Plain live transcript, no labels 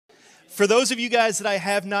For those of you guys that I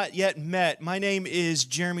have not yet met, my name is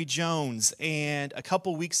Jeremy Jones, and a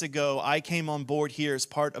couple weeks ago, I came on board here as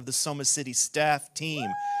part of the Soma City staff team.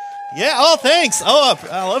 Yeah, oh, thanks. Oh,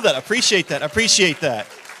 I love that. I appreciate that.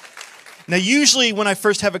 Now, usually when I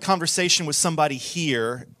first have a conversation with somebody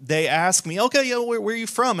here, they ask me, okay, where are you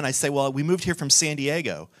from? And I say, well, we moved here from San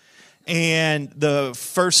Diego. And the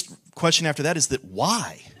first question after that is that,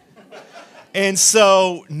 why? And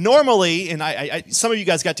so normally, and some of you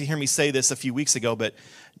guys got to hear me say this a few weeks ago, but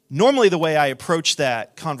normally the way I approach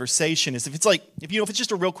that conversation is if it's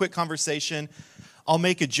just a real quick conversation, I'll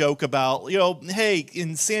make a joke about, hey,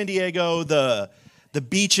 in San Diego, the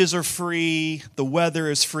beaches are free, the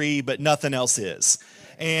weather is free, but nothing else is.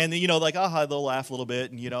 And, they'll laugh a little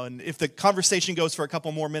bit. And if the conversation goes for a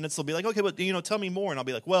couple more minutes, they'll be like, okay, but, tell me more. And I'll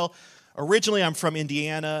be like, well, originally I'm from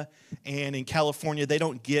Indiana, and in California, they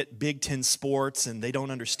don't get Big Ten sports, and they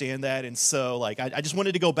don't understand that. And so, I just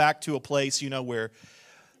wanted to go back to a place,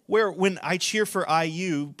 where when I cheer for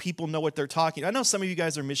IU, people know what they're talking. I know some of you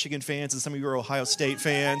guys are Michigan fans, and some of you are Ohio State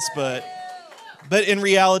fans, but in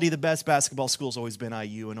reality, the best basketball school's always been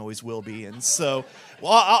IU and always will be. And so,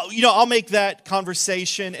 I'll make that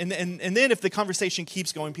conversation. And then if the conversation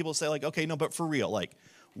keeps going, people say, okay, no, but for real,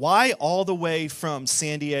 why all the way from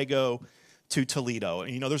San Diego to Toledo?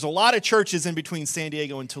 And, there's a lot of churches in between San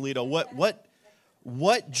Diego and Toledo.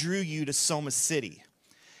 What drew you to Soma City?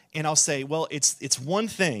 And I'll say, well, it's one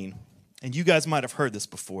thing, and you guys might have heard this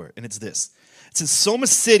before, and it's this. It says Soma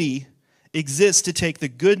City exists to take the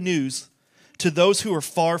good news to those who are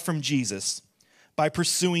far from Jesus by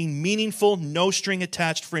pursuing meaningful,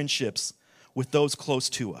 no-string-attached friendships with those close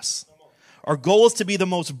to us. Our goal is to be the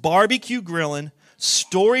most barbecue grilling,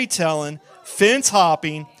 storytelling, fence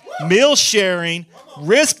hopping, meal sharing,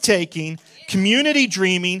 risk taking, community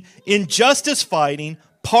dreaming, injustice fighting,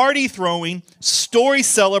 party throwing, story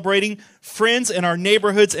celebrating friends in our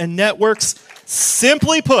neighborhoods and networks.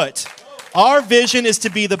 Simply put, our vision is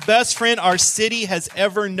to be the best friend our city has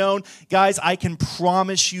ever known. Guys, I can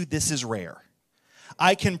promise you this is rare.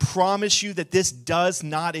 I can promise you that this does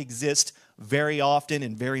not exist very often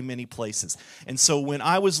in very many places. And so when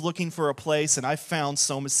I was looking for a place and I found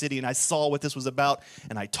Soma City and I saw what this was about,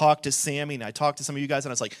 and I talked to Sammy and I talked to some of you guys,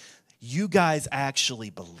 and I was like, you guys actually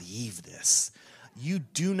believe this. You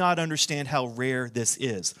do not understand how rare this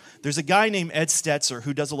is. There's a guy named Ed Stetzer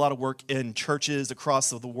who does a lot of work in churches across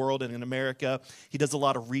the world and in America. He does a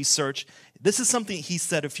lot of research. This is something he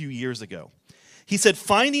said a few years ago. He said,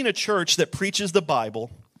 finding a church that preaches the Bible,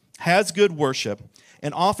 has good worship,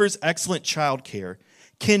 and offers excellent childcare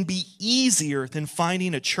can be easier than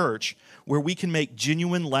finding a church where we can make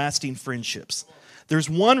genuine, lasting friendships. There's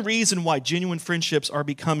one reason why genuine friendships are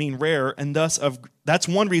becoming rare, and that's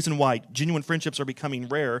one reason why genuine friendships are becoming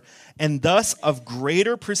rare, and thus of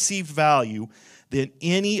greater perceived value than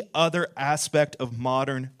any other aspect of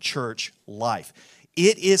modern church life.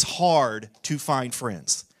 It is hard to find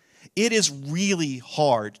friends. It is really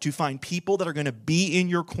hard to find people that are going to be in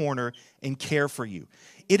your corner and care for you.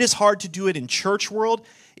 It is hard to do it in church world.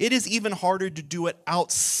 It is even harder to do it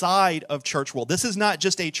outside of church world. This is not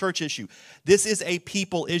just a church issue. This is a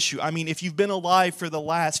people issue. I mean, if you've been alive for the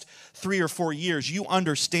last 3 or 4 years, you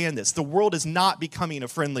understand this. The world is not becoming a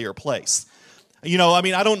friendlier place. I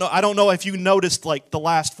don't know if you noticed the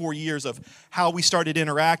last 4 years of how we started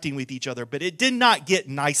interacting with each other, but it did not get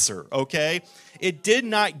nicer, okay? It did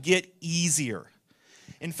not get easier.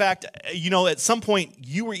 In fact, at some point,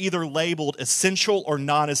 you were either labeled essential or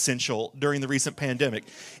non-essential during the recent pandemic.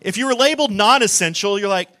 If you were labeled non-essential, you're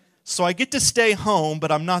like, so I get to stay home,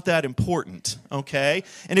 but I'm not that important, okay?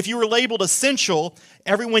 And if you were labeled essential,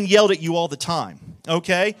 everyone yelled at you all the time,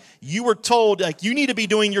 okay? You were told, you need to be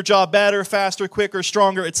doing your job better, faster, quicker,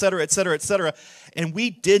 stronger, et cetera, et cetera, et cetera. And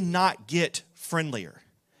we did not get friendlier.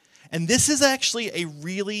 And this is actually a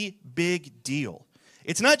really big deal.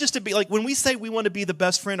 It's not just to be when we say we want to be the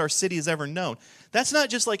best friend our city has ever known, that's not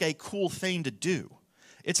just a cool thing to do.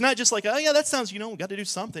 It's not just oh yeah, that sounds, we got to do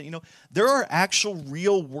something. There are actual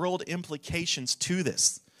real world implications to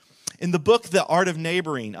this. In the book, The Art of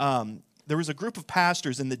Neighboring, there was a group of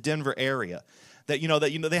pastors in the Denver area that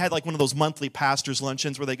they had one of those monthly pastors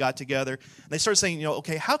luncheons where they got together. And they started saying,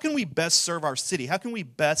 okay, how can we best serve our city? How can we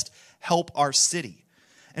best help our city?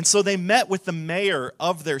 And so they met with the mayor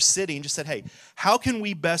of their city and just said, hey, how can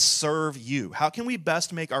we best serve you? How can we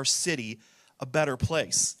best make our city a better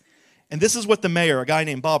place? And this is what the mayor, a guy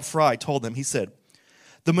named Bob Fry, told them. He said,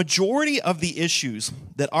 the majority of the issues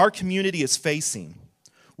that our community is facing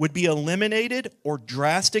would be eliminated or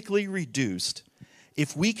drastically reduced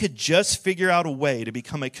if we could just figure out a way to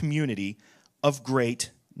become a community of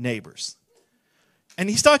great neighbors. And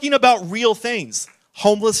he's talking about real things.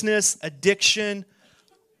 Homelessness, addiction,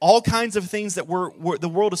 all kinds of things that the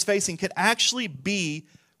world is facing could actually be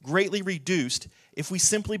greatly reduced if we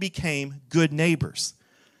simply became good neighbors.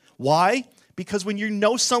 Why? Because when you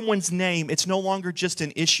know someone's name, it's no longer just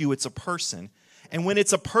an issue, it's a person. And when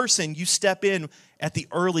it's a person, you step in at the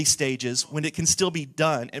early stages when it can still be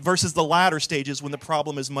done versus the latter stages when the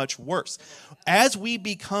problem is much worse. As we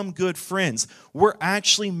become good friends, we're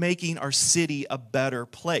actually making our city a better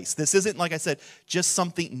place. This isn't, like I said, just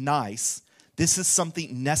something nice. This is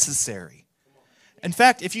something necessary. In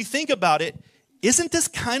fact, if you think about it, isn't this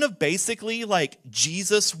kind of basically like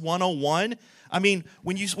Jesus 101? I mean,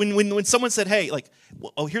 when someone said, hey, like,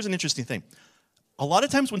 oh, here's an interesting thing. A lot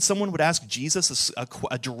of times when someone would ask Jesus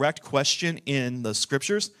a direct question in the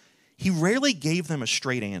scriptures, he rarely gave them a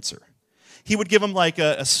straight answer. He would give them like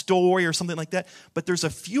a story or something like that. But there's a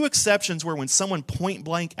few exceptions where when someone point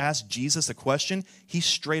blank asked Jesus a question, he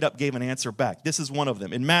straight up gave an answer back. This is one of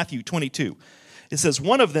them. In Matthew 22, it says,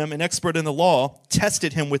 one of them, an expert in the law,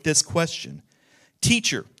 tested him with this question.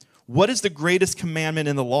 Teacher, what is the greatest commandment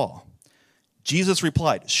in the law? Jesus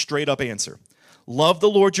replied, straight up answer. Love the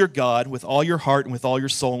Lord your God with all your heart and with all your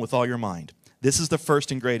soul and with all your mind. This is the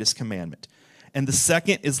first and greatest commandment. And the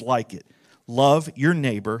second is like it. Love your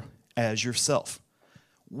neighbor as yourself.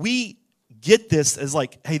 We get this as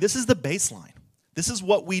like, hey, this is the baseline. This is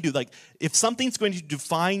what we do. Like, if something's going to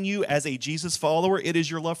define you as a Jesus follower, it is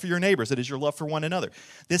your love for your neighbors. It is your love for one another.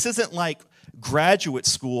 This isn't like graduate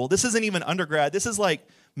school. This isn't even undergrad. This is like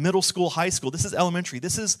middle school, high school. This is elementary.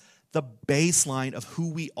 This is the baseline of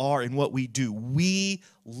who we are and what we do. We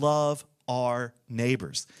love our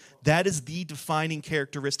neighbors. That is the defining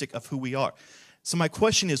characteristic of who we are. So my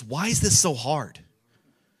question is, why is this so hard?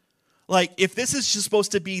 Like, if this is just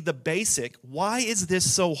supposed to be the basic, why is this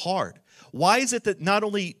so hard? Why is it that not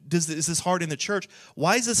only is this hard in the church,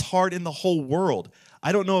 why is this hard in the whole world?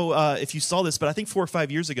 I don't know if you saw this, but I think 4 or 5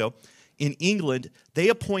 years ago in England, they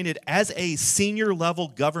appointed as a senior level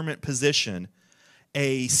government position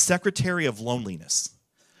a secretary of loneliness.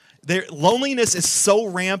 Loneliness is so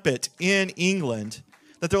rampant in England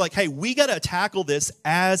that they're like, hey, we got to tackle this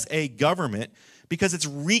as a government because it's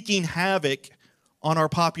wreaking havoc on our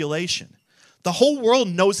population. The whole world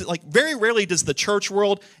knows it. Like, very rarely does the church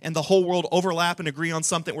world and the whole world overlap and agree on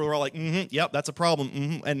something where we're all like, yep, that's a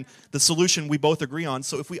problem, and the solution we both agree on.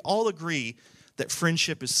 So if we all agree that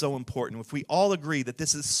friendship is so important, if we all agree that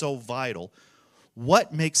this is so vital,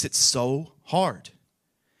 what makes it so hard?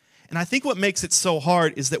 And I think what makes it so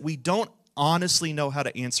hard is that we don't honestly know how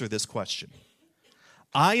to answer this question.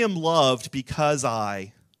 I am loved because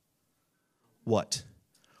I, what?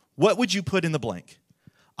 What would you put in the blank?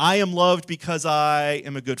 I am loved because I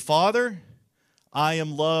am a good father. I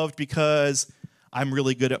am loved because I'm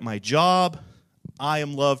really good at my job. I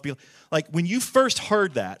am loved. Like, when you first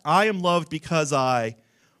heard that, I am loved because I,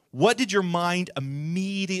 what did your mind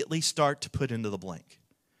immediately start to put into the blank?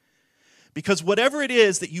 Because whatever it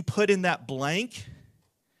is that you put in that blank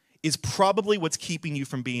is probably what's keeping you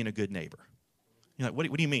from being a good neighbor. You're like,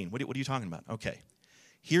 what do you mean? What are you talking about? Okay,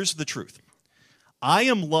 here's the truth. I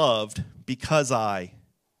am loved because I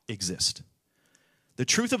exist. The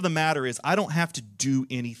truth of the matter is I don't have to do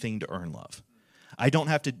anything to earn love. I don't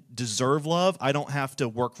have to deserve love. I don't have to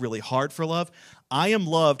work really hard for love. I am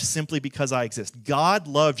loved simply because I exist. God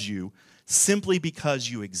loves you simply because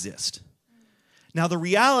you exist. Now, the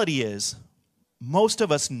reality is, most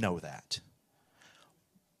of us know that.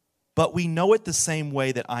 But we know it the same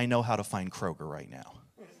way that I know how to find Kroger right now.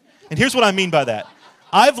 And here's what I mean by that.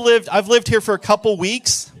 I've lived here for a couple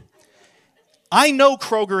weeks. I know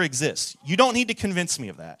Kroger exists. You don't need to convince me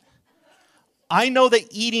of that. I know that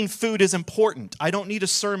eating food is important. I don't need a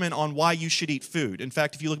sermon on why you should eat food. In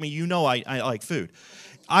fact, if you look at me, you know I like food.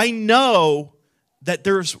 I know that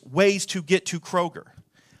there's ways to get to Kroger.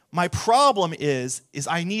 My problem is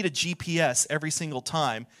I need a GPS every single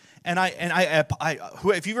time. And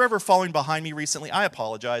if you've ever fallen behind me recently, I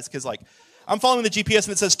apologize because like I'm following the GPS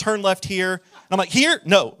and it says turn left here. And I'm like, here?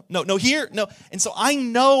 No, here? No. And so I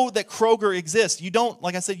know that Kroger exists. You don't,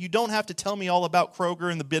 like I said, you don't have to tell me all about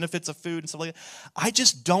Kroger and the benefits of food and stuff like that. I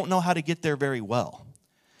just don't know how to get there very well.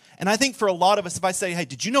 And I think for a lot of us, if I say, hey,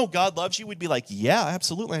 did you know God loves you? We'd be like, yeah,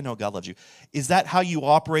 absolutely, I know God loves you. Is that how you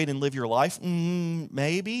operate and live your life?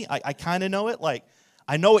 Maybe. I kind of know it. Like,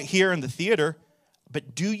 I know it here in the theater,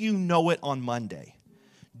 but do you know it on Monday?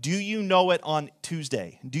 Do you know it on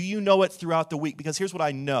Tuesday? Do you know it throughout the week? Because here's what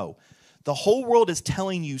I know. The whole world is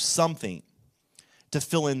telling you something to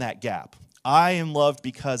fill in that gap. I am loved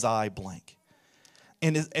because I blank.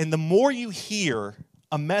 And the more you hear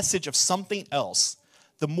a message of something else,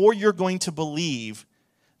 the more you're going to believe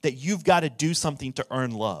that you've got to do something to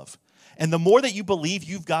earn love. And the more that you believe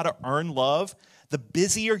you've got to earn love, the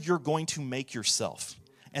busier you're going to make yourself.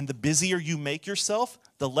 And the busier you make yourself,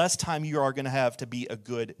 the less time you are going to have to be a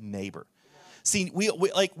good neighbor. See,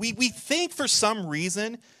 we think for some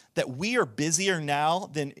reason that we are busier now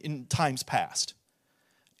than in times past.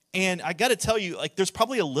 And I got to tell you, like, there's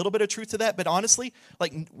probably a little bit of truth to that, but honestly,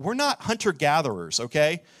 like, we're not hunter-gatherers,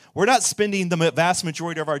 okay? We're not spending the vast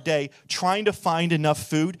majority of our day trying to find enough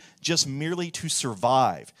food just merely to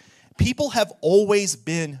survive. People have always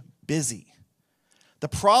been busy. The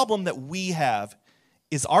problem that we have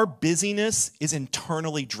is our busyness is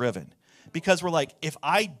internally driven, because we're like, if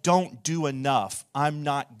I don't do enough, I'm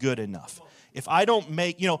not good enough. If I don't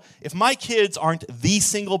make, if my kids aren't the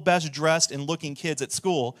single best dressed and looking kids at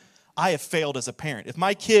school, I have failed as a parent. If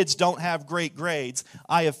my kids don't have great grades,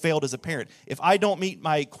 I have failed as a parent. If I don't meet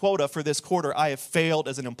my quota for this quarter, I have failed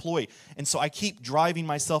as an employee. And so I keep driving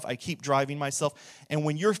myself. And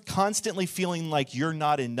when you're constantly feeling like you're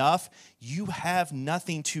not enough, you have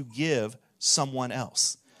nothing to give someone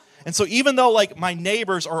else. And so even though like my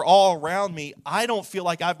neighbors are all around me, I don't feel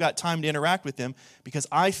like I've got time to interact with them because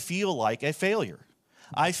I feel like a failure.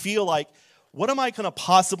 I feel like, what am I going to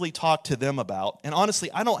possibly talk to them about? And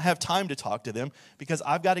honestly, I don't have time to talk to them because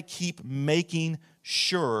I've got to keep making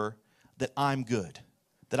sure that I'm good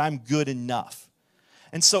enough.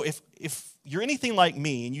 And so if you're anything like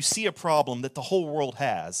me and you see a problem that the whole world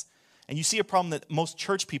has, and you see a problem that most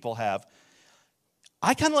church people have,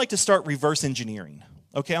 I kind of like to start reverse engineering.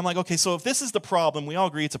 Okay, I'm like, okay, so if this is the problem, we all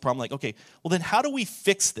agree it's a problem. Like, okay, well then how do we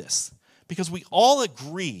fix this? Because we all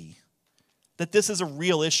agree that this is a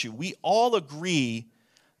real issue. We all agree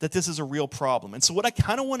that this is a real problem. And so what I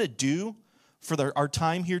kind of want to do for our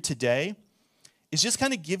time here today is just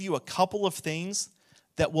kind of give you a couple of things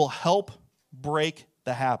that will help break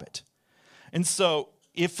the habit. And so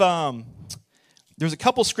if there's a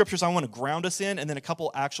couple scriptures I want to ground us in, and then a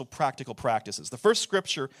couple actual practical practices. The first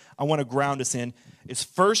scripture I want to ground us in is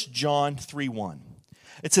 1 John 3:1.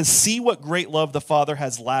 It says, "See what great love the Father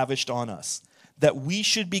has lavished on us, that we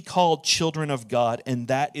should be called children of God, and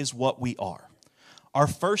that is what we are." Our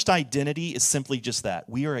first identity is simply just that.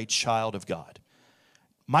 We are a child of God.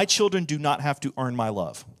 My children do not have to earn my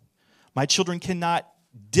love. My children cannot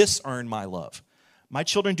dis-earn my love. My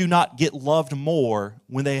children do not get loved more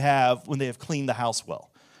when they have cleaned the house well,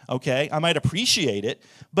 okay? I might appreciate it,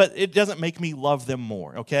 but it doesn't make me love them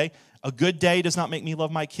more, okay? A good day does not make me love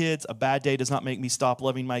my kids. A bad day does not make me stop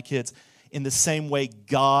loving my kids. In the same way,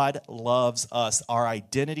 God loves us. Our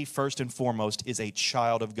identity, first and foremost, is a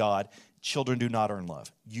child of God. Children do not earn love.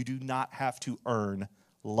 You do not have to earn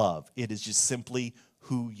love. It is just simply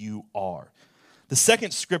who you are. The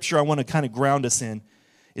second scripture I want to kind of ground us in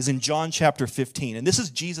is in John chapter 15. And this is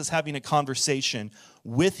Jesus having a conversation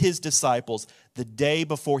with his disciples the day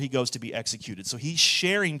before he goes to be executed. So he's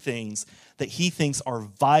sharing things that he thinks are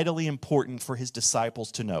vitally important for his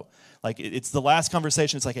disciples to know. Like, it's the last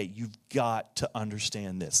conversation. It's like, hey, you've got to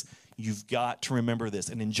understand this. You've got to remember this.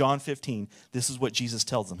 And in John 15, this is what Jesus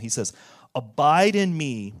tells them. He says, "Abide in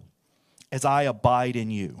me as I abide in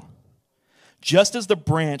you. Just as the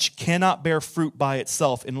branch cannot bear fruit by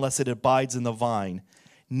itself unless it abides in the vine,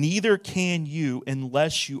 neither can you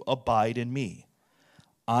unless you abide in me.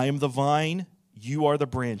 I am the vine, you are the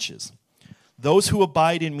branches. Those who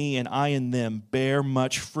abide in me and I in them bear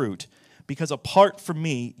much fruit, because apart from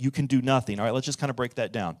me, you can do nothing." All right, let's just kind of break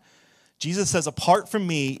that down. Jesus says, apart from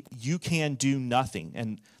me, you can do nothing.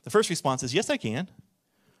 And the first response is, yes, I can.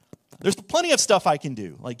 There's plenty of stuff I can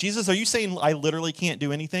do. Like, Jesus, are you saying I literally can't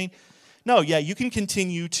do anything? No, yeah, you can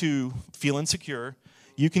continue to feel insecure.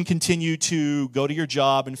 You can continue to go to your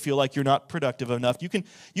job and feel like you're not productive enough. You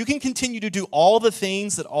can continue to do all the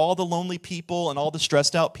things that all the lonely people and all the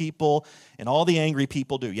stressed out people and all the angry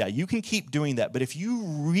people do. Yeah, you can keep doing that. But if you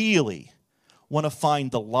really want to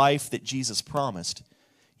find the life that Jesus promised,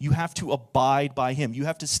 you have to abide by him. You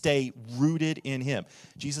have to stay rooted in him.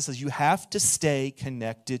 Jesus says you have to stay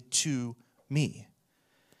connected to me.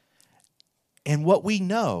 And what we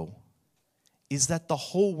know is that the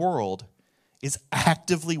whole world is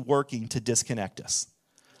actively working to disconnect us.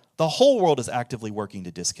 The whole world is actively working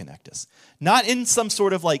to disconnect us. Not in some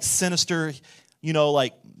sort of like sinister,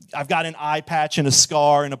 like I've got an eye patch and a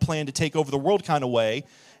scar and a plan to take over the world kind of way.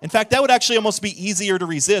 In fact, that would actually almost be easier to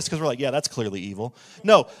resist because we're like, yeah, that's clearly evil.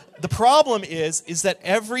 No, the problem is that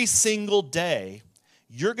every single day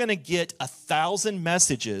you're going to get 1,000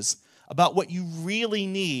 messages about what you really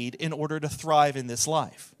need in order to thrive in this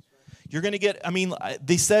life. You're going to get,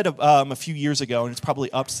 they said a few years ago, and it's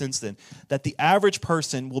probably up since then, that the average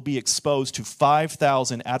person will be exposed to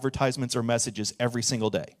 5,000 advertisements or messages every single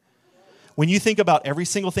day. When you think about every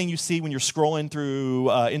single thing you see when you're scrolling through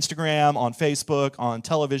Instagram, on Facebook, on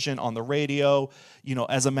television, on the radio,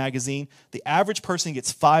 as a magazine, the average person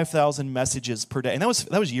gets 5,000 messages per day. And that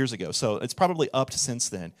was years ago, so it's probably up since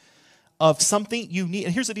then, of something you need.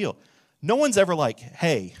 And here's the deal. No one's ever like,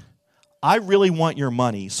 hey, I really want your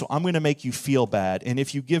money, so I'm going to make you feel bad, and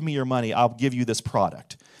if you give me your money, I'll give you this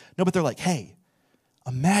product. No, but they're like, hey,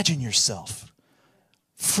 imagine yourself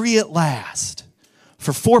free at last.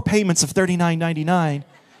 For 4 payments of $39.99,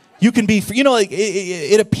 you can be free.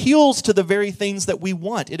 It appeals to the very things that we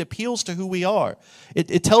want. It appeals to who we are.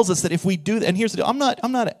 It tells us that if we do that, and here's the deal, I'm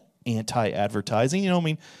not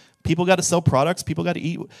anti-advertising, people got to sell products, people got to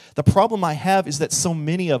eat. The problem I have is that so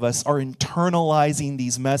many of us are internalizing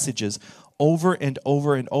these messages over and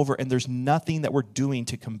over and over, and there's nothing that we're doing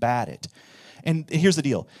to combat it. And here's the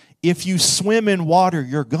deal. If you swim in water,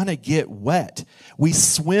 you're going to get wet. We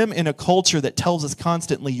swim in a culture that tells us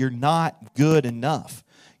constantly, you're not good enough.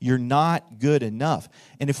 You're not good enough.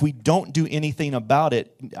 And if we don't do anything about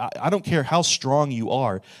it, I don't care how strong you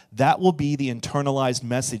are, that will be the internalized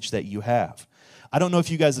message that you have. I don't know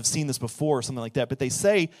if you guys have seen this before or something like that, but they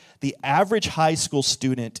say the average high school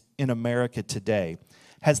student in America today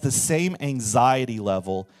has the same anxiety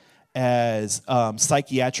level as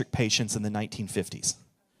psychiatric patients in the 1950s.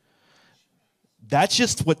 That's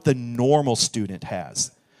just what the normal student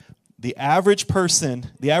has. The average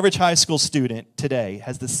person, the average high school student today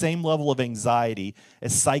has the same level of anxiety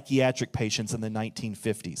as psychiatric patients in the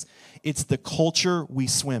 1950s. It's the culture we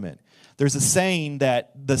swim in. There's a saying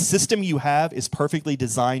that the system you have is perfectly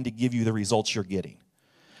designed to give you the results you're getting.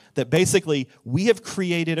 That basically we have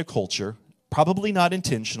created a culture, probably not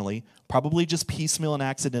intentionally, probably just piecemeal and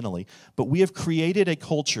accidentally, but we have created a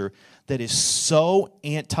culture that is so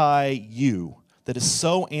anti-you, that is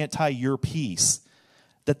so anti-your peace,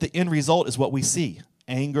 that the end result is what we see.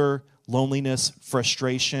 Anger, loneliness,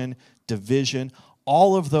 frustration, division,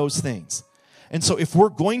 all of those things. And so if we're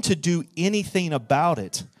going to do anything about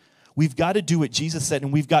it, we've got to do what Jesus said,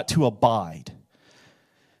 and we've got to abide.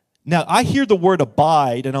 Now, I hear the word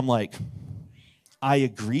abide, and I'm like, I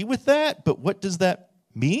agree with that, but what does that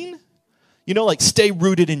mean? Like stay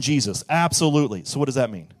rooted in Jesus. Absolutely. So what does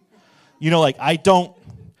that mean?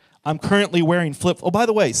 I'm currently wearing oh, by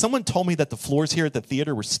the way, someone told me that the floors here at the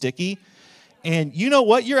theater were sticky. And you know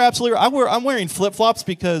what? You're absolutely right. I'm wearing flip-flops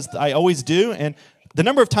because I always do. And the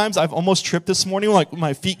number of times I've almost tripped this morning, like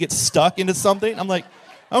my feet get stuck into something, I'm like,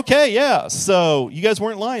 okay, yeah. So you guys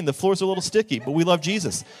weren't lying. The floors are a little sticky, but we love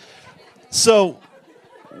Jesus. So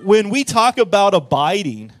when we talk about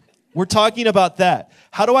abiding, we're talking about that.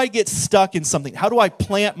 How do I get stuck in something? How do I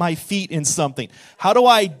plant my feet in something? How do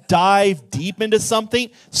I dive deep into something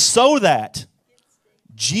so that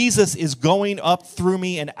Jesus is going up through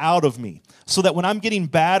me and out of me? So that when I'm getting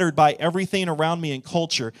battered by everything around me in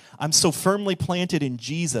culture, I'm so firmly planted in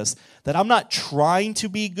Jesus that I'm not trying to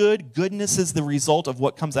be good. Goodness is the result of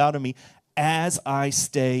what comes out of me as I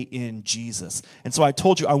stay in Jesus. And so I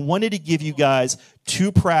told you I wanted to give you guys 2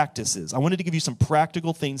 practices. I wanted to give you some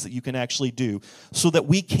practical things that you can actually do so that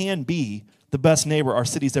we can be the best neighbor our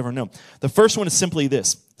city's ever known. The first one is simply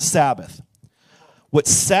this: Sabbath. What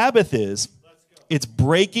Sabbath is, it's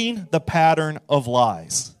breaking the pattern of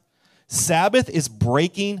lies. Sabbath is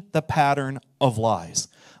breaking the pattern of lies.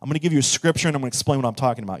 I'm going to give you a scripture and I'm going to explain what I'm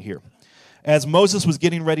talking about here. As Moses was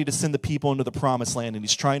getting ready to send the people into the promised land, and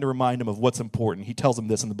he's trying to remind them of what's important, he tells them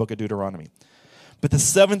this in the book of Deuteronomy. But the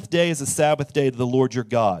 7th day is a Sabbath day to the Lord your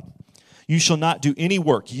God. You shall not do any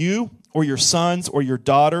work, you or your sons or your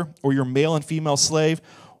daughter or your male and female slave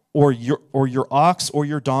or your ox or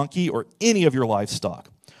your donkey or any of your livestock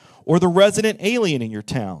or the resident alien in your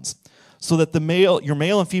towns, so that your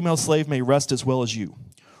male and female slave may rest as well as you.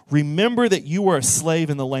 Remember that you were a slave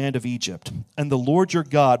in the land of Egypt, and the Lord your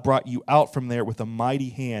God brought you out from there with a mighty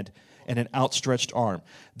hand and an outstretched arm.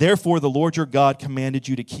 Therefore, the Lord your God commanded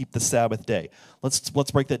you to keep the Sabbath day. Let's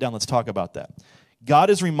break that down. Let's talk about that. God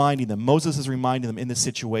is reminding them, Moses is reminding them in this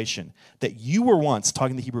situation that you were once,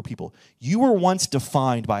 talking to the Hebrew people, you were once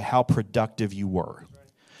defined by how productive you were.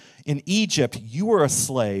 In Egypt, you were a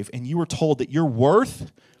slave, and you were told that your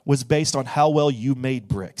worth was based on how well you made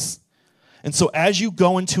bricks. And so as you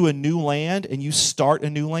go into a new land and you start a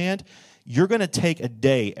new land, you're going to take a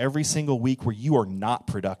day every single week where you are not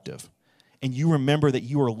productive. And you remember that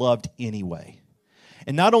you are loved anyway.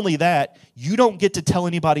 And not only that, you don't get to tell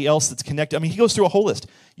anybody else that's connected. I mean, he goes through a whole list.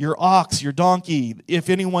 your ox, your donkey, if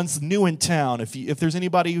anyone's new in town, if there's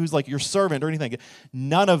anybody who's like your servant or anything,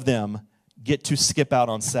 none of them get to skip out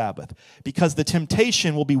on Sabbath, because the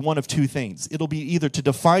temptation will be one of two things. It'll be either to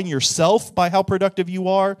define yourself by how productive you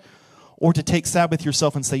are, or to take Sabbath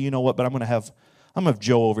yourself and say, you know what, but I'm going to have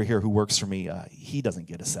Joe over here who works for me. He doesn't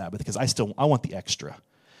get a Sabbath because I want the extra.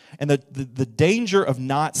 And the danger of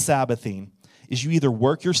not Sabbathing is you either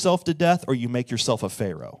work yourself to death or you make yourself a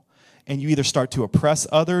Pharaoh. And you either start to oppress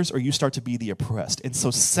others or you start to be the oppressed. And so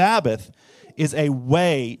Sabbath is a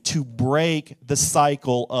way to break the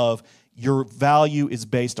cycle of your value is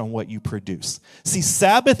based on what you produce. See,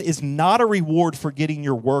 Sabbath is not a reward for getting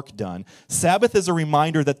your work done. Sabbath is a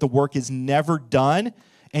reminder that the work is never done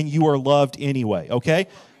and you are loved anyway, okay?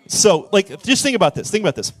 So, just think about this. Think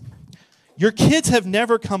about this. Your kids have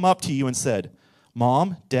never come up to you and said,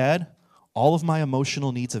 Mom, Dad, all of my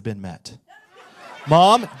emotional needs have been met.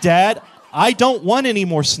 Mom, Dad, I don't want any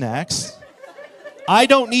more snacks. I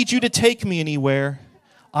don't need you to take me anywhere.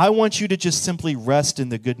 I want you to just simply rest in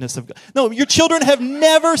the goodness of God. No, your children have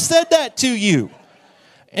never said that to you.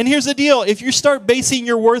 And here's the deal. If you start basing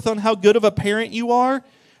your worth on how good of a parent you are,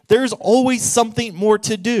 there's always something more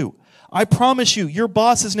to do. I promise you, your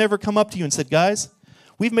boss has never come up to you and said, guys,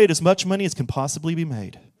 we've made as much money as can possibly be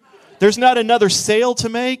made. There's not another sale to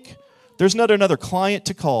make. There's not another client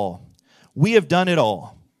to call. We have done it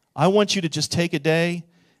all. I want you to just take a day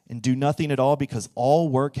and do nothing at all because all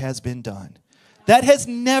work has been done. That has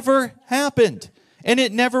never happened, and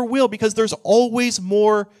it never will, because there's always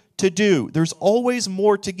more to do. There's always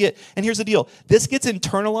more to get. And here's the deal. This gets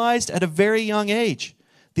internalized at a very young age.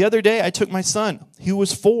 The other day, I took my son, who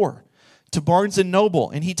was 4, to Barnes & Noble,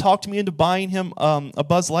 and he talked me into buying him a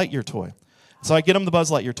Buzz Lightyear toy. So I get him the Buzz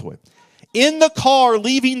Lightyear toy. In the car,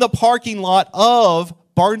 leaving the parking lot of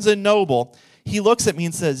Barnes & Noble, he looks at me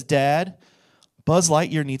and says, Dad, Buzz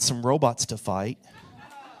Lightyear needs some robots to fight.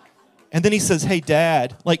 And then he says, hey,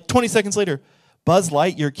 Dad, 20 seconds later, Buzz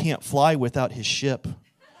Lightyear can't fly without his ship.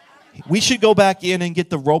 We should go back in and get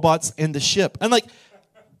the robots and the ship. I'm like,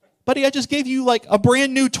 buddy, I just gave you a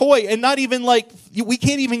brand new toy, and not even we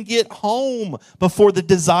can't even get home before the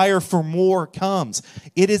desire for more comes.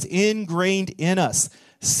 It is ingrained in us.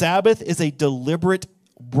 Sabbath is a deliberate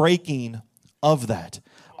breaking of that.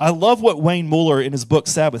 I love what Wayne Mueller in his book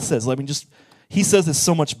Sabbath says. He says this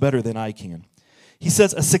so much better than I can. He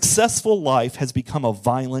says, a successful life has become a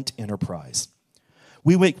violent enterprise.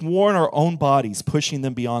 We make war on our own bodies, pushing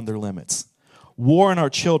them beyond their limits. War on our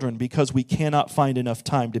children because we cannot find enough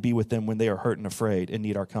time to be with them when they are hurt and afraid and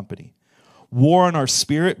need our company. War on our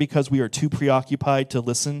spirit because we are too preoccupied to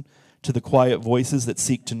listen to the quiet voices that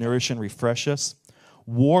seek to nourish and refresh us.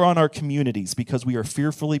 War on our communities because we are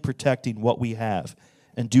fearfully protecting what we have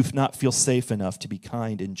and do not feel safe enough to be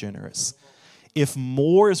kind and generous. If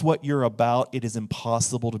more is what you're about, it is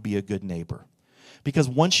impossible to be a good neighbor. Because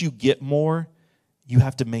once you get more, you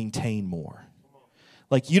have to maintain more.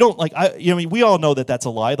 We all know that that's a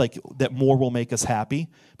lie, that more will make us happy.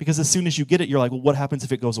 Because as soon as you get it, you're like, well, what happens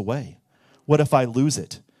if it goes away? What if I lose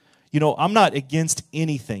it? I'm not against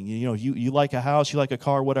anything. You like a house, you like a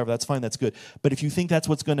car, whatever, that's fine, that's good. But if you think that's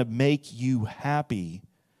what's going to make you happy,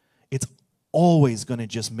 it's always going to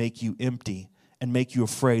just make you empty and make you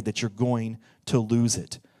afraid that you're going to lose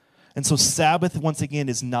it. And so Sabbath, once again,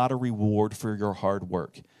 is not a reward for your hard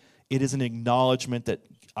work. It is an acknowledgement that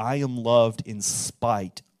I am loved in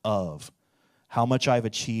spite of how much I've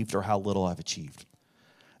achieved or how little I've achieved.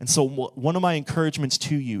 And so one of my encouragements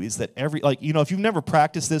to you is that if you've never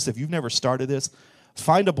practiced this, if you've never started this,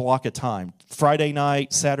 find a block of time. Friday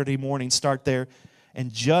night, Saturday morning, start there,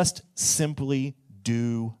 and just simply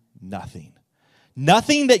do nothing.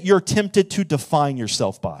 Nothing that you're tempted to define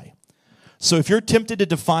yourself by. So if you're tempted to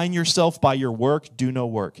define yourself by your work, do no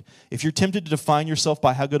work. If you're tempted to define yourself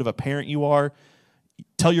by how good of a parent you are,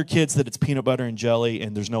 tell your kids that it's peanut butter and jelly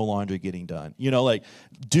and there's no laundry getting done.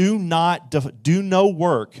 Do no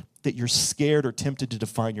work that you're scared or tempted to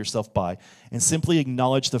define yourself by, and simply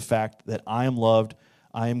acknowledge the fact that I am loved,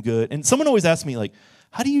 I am good. And someone always asks me,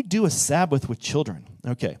 how do you do a Sabbath with children?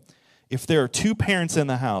 Okay, if there are 2 parents in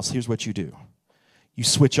the house, here's what you do. You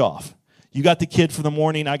switch off. You got the kid for the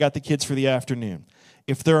morning, I got the kids for the afternoon.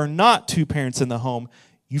 If there are not 2 parents in the home,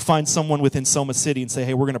 you find someone within Soma City and say,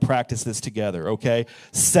 hey, we're going to practice this together, okay?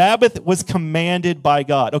 Sabbath was commanded by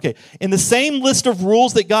God. Okay, in the same list of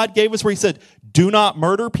rules that God gave us where he said, do not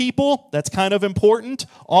murder people, that's kind of important.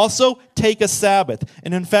 Also, take a Sabbath.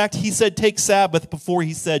 And in fact, he said take Sabbath before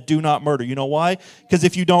he said do not murder. You know why? Because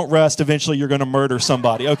if you don't rest, eventually you're going to murder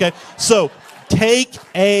somebody, okay? So, take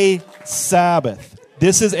a Sabbath.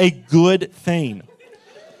 This is a good thing.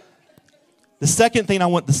 The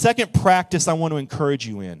second practice I want to encourage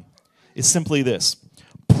you in is simply this: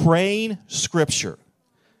 praying Scripture.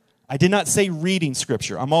 I did not say reading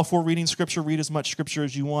Scripture. I'm all for reading Scripture. Read as much Scripture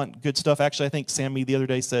as you want. Good stuff. Actually, I think Sammy the other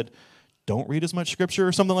day said, don't read as much Scripture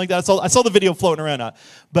or something like that. I saw the video floating around.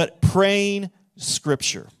 But praying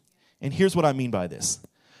Scripture. And here's what I mean by this.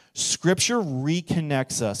 Scripture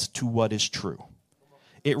reconnects us to what is true.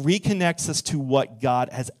 It reconnects us to what God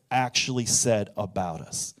has actually said about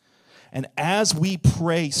us. And as we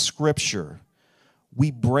pray Scripture,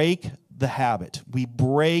 we break the habit. We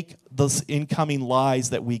break those incoming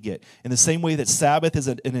lies that we get. In the same way that Sabbath is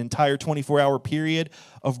an entire 24-hour period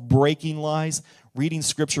of breaking lies, reading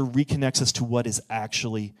Scripture reconnects us to what is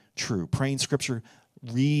actually true. Praying Scripture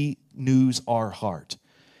renews our heart.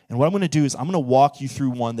 And what I'm going to do is I'm going to walk you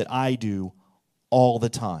through one that I do all the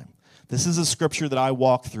time. This is a Scripture that I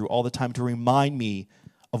walk through all the time to remind me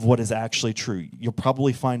of what is actually true. You'll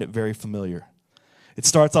probably find it very familiar. It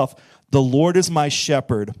starts off, "The Lord is my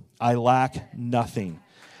shepherd, I lack nothing."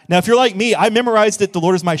 Now, if you're like me, I memorized it, "The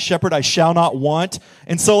Lord is my shepherd, I shall not want."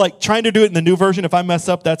 And so, trying to do it in the new version, if I mess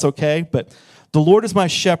up, that's okay. But "The Lord is my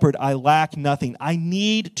shepherd, I lack nothing." I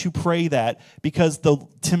need to pray that because the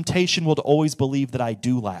temptation will to always believe that I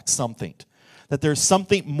do lack something. That there's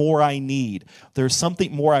something more I need. There's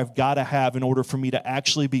something more I've got to have in order for me to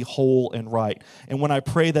actually be whole and right. And when I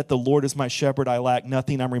pray that the Lord is my shepherd, I lack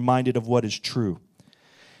nothing, I'm reminded of what is true.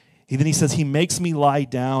 Then he says, "He makes me lie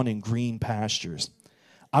down in green pastures."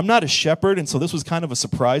 I'm not a shepherd, and so this was kind of a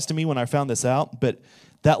surprise to me when I found this out. But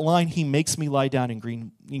that line, "He makes me lie down in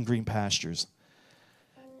green pastures."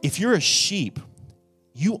 If you're a sheep,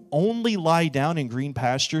 you only lie down in green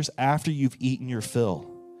pastures after you've eaten your fill.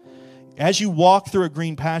 As you walk through a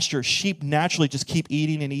green pasture, sheep naturally just keep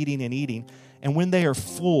eating and eating and eating. And when they are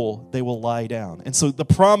full, they will lie down. And so the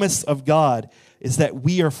promise of God is that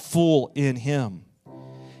we are full in Him.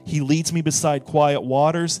 He leads me beside quiet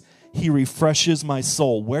waters. He refreshes my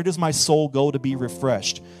soul. Where does my soul go to be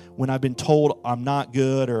refreshed? When I've been told I'm not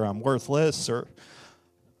good or I'm worthless, or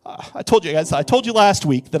I told you guys, I told you last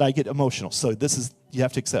week that I get emotional. So you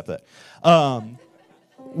have to accept that.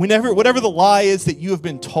 Whatever the lie is that you have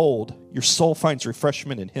been told, your soul finds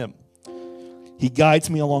refreshment in Him. He guides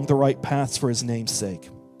me along the right paths for His name's sake.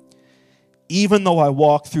 Even though I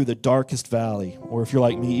walk through the darkest valley, or if you're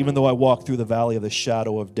like me, even though I walk through the valley of the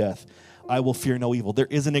shadow of death, I will fear no evil. There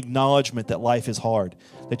is an acknowledgement that life is hard,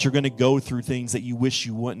 that you're going to go through things that you wish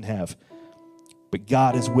you wouldn't have. But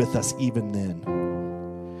God is with us even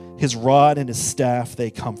then. His rod and His staff,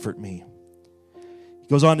 they comfort me. He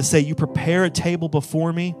goes on to say, "You prepare a table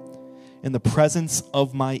before me in the presence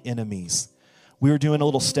of my enemies." We were doing a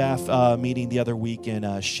little staff meeting the other week,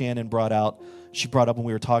 and Shannon brought up when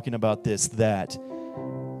we were talking about this, that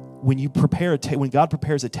when God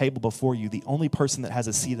prepares a table before you, the only person that has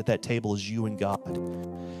a seat at that table is you and God.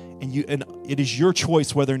 And it is your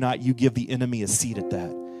choice whether or not you give the enemy a seat at that.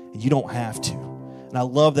 And you don't have to. And I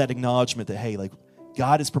love that acknowledgement that, hey,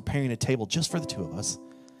 God is preparing a table just for the two of us.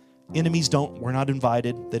 Enemies we're not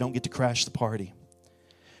invited. They don't get to crash the party.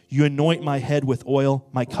 You anoint my head with oil,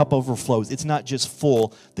 my cup overflows. It's not just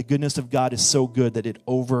full. The goodness of God is so good that it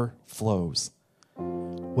overflows.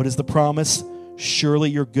 What is the promise? Surely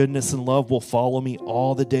your goodness and love will follow me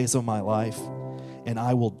all the days of my life, and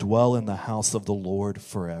I will dwell in the house of the Lord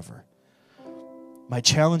forever. My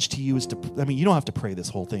challenge to you is you don't have to pray this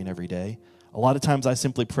whole thing every day. A lot of times I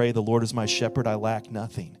simply pray, "The Lord is my shepherd, I lack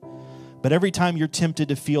nothing." But every time you're tempted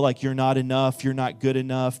to feel like you're not enough, you're not good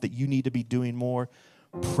enough, that you need to be doing more,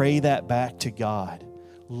 pray that back to God.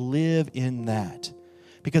 Live in that.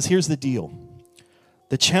 Because here's the deal.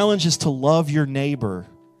 The challenge is to love your neighbor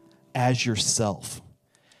as yourself.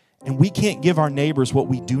 And we can't give our neighbors what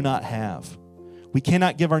we do not have. We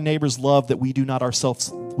cannot give our neighbors love that we do not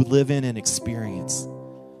ourselves live in and experience.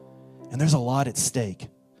 And there's a lot at stake.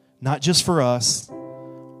 Not just for us,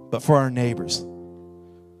 but for our neighbors.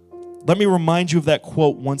 Let me remind you of that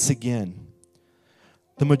quote once again.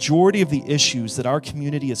 The majority of the issues that our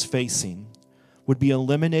community is facing would be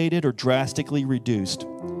eliminated or drastically reduced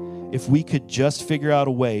if we could just figure out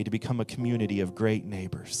a way to become a community of great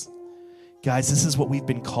neighbors. Guys, this is what we've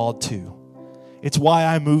been called to. It's why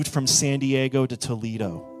I moved from San Diego to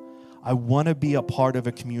Toledo. I want to be a part of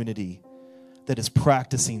a community that is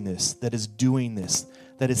practicing this, that is doing this,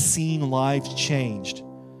 that is seeing lives changed.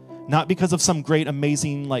 Not because of some great,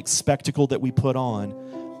 amazing spectacle that we put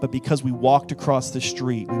on, but because we walked across the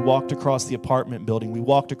street, we walked across the apartment building, we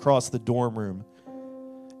walked across the dorm room,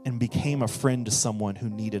 and became a friend to someone who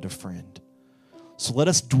needed a friend. So let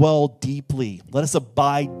us dwell deeply, let us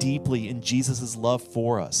abide deeply in Jesus' love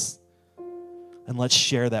for us. and let's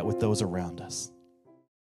share that with those around us.